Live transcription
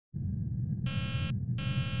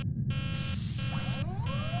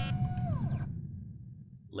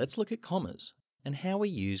let's look at commas and how we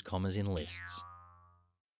use commas in lists.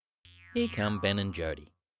 Here come Ben and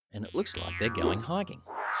Jody, and it looks like they're going hiking.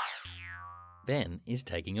 Ben is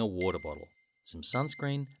taking a water bottle, some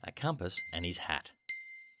sunscreen, a compass, and his hat.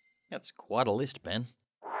 That's quite a list, Ben.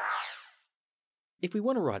 If we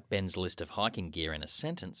want to write Ben's list of hiking gear in a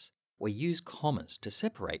sentence, we use commas to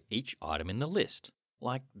separate each item in the list,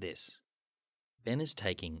 like this. Ben is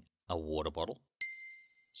taking a water bottle,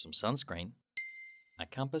 some sunscreen, a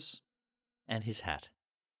compass, and his hat.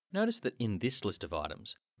 Notice that in this list of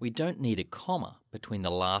items, we don't need a comma between the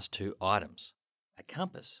last two items, a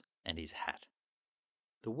compass and his hat.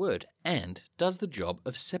 The word "and" does the job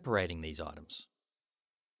of separating these items.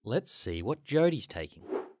 Let's see what Jody's taking.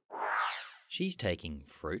 She's taking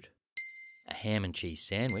fruit, a ham and cheese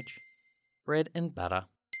sandwich, bread and butter,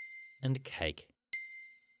 and cake.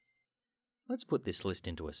 Let's put this list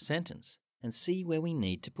into a sentence and see where we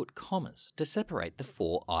need to put commas to separate the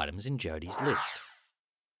 4 items in Jody's list.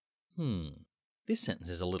 This sentence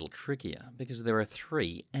is a little trickier because there are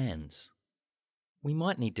 3 ands. We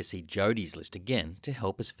might need to see Jody's list again to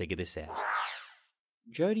help us figure this out.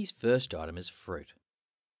 Jody's first item is fruit,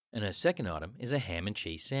 and her second item is a ham and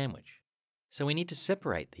cheese sandwich. So we need to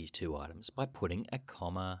separate these 2 items by putting a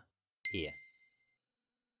comma here.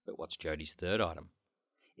 But what's Jody's third item?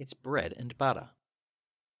 It's bread and butter.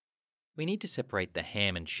 We need to separate the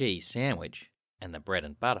ham and cheese sandwich and the bread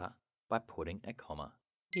and butter by putting a comma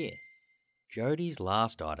here. Jody's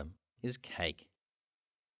last item is cake.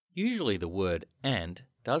 Usually the word "and"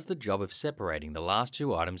 does the job of separating the last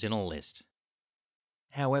 2 items in a list.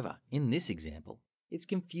 However, in this example, it's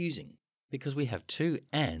confusing because we have 2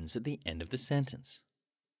 ands at the end of the sentence.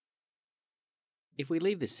 If we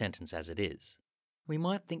leave this sentence as it is, we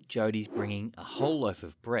might think Jody's bringing a whole loaf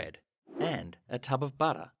of bread and a tub of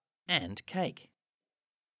butter and cake.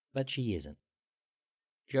 But she isn't.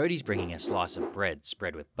 Jody's bringing a slice of bread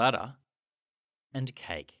spread with butter and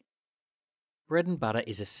cake. Bread and butter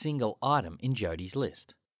is a single item in Jody's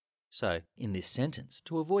list. So, in this sentence,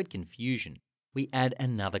 to avoid confusion, we add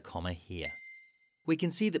another comma here. We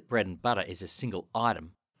can see that bread and butter is a single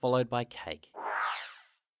item, followed by cake.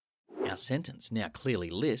 Our sentence now clearly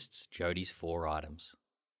lists Jody's 4 items.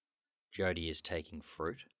 Jody is taking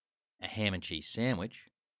fruit, a ham and cheese sandwich,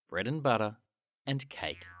 bread and butter, and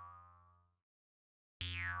cake.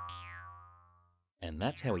 And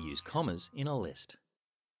that's how we use commas in a list.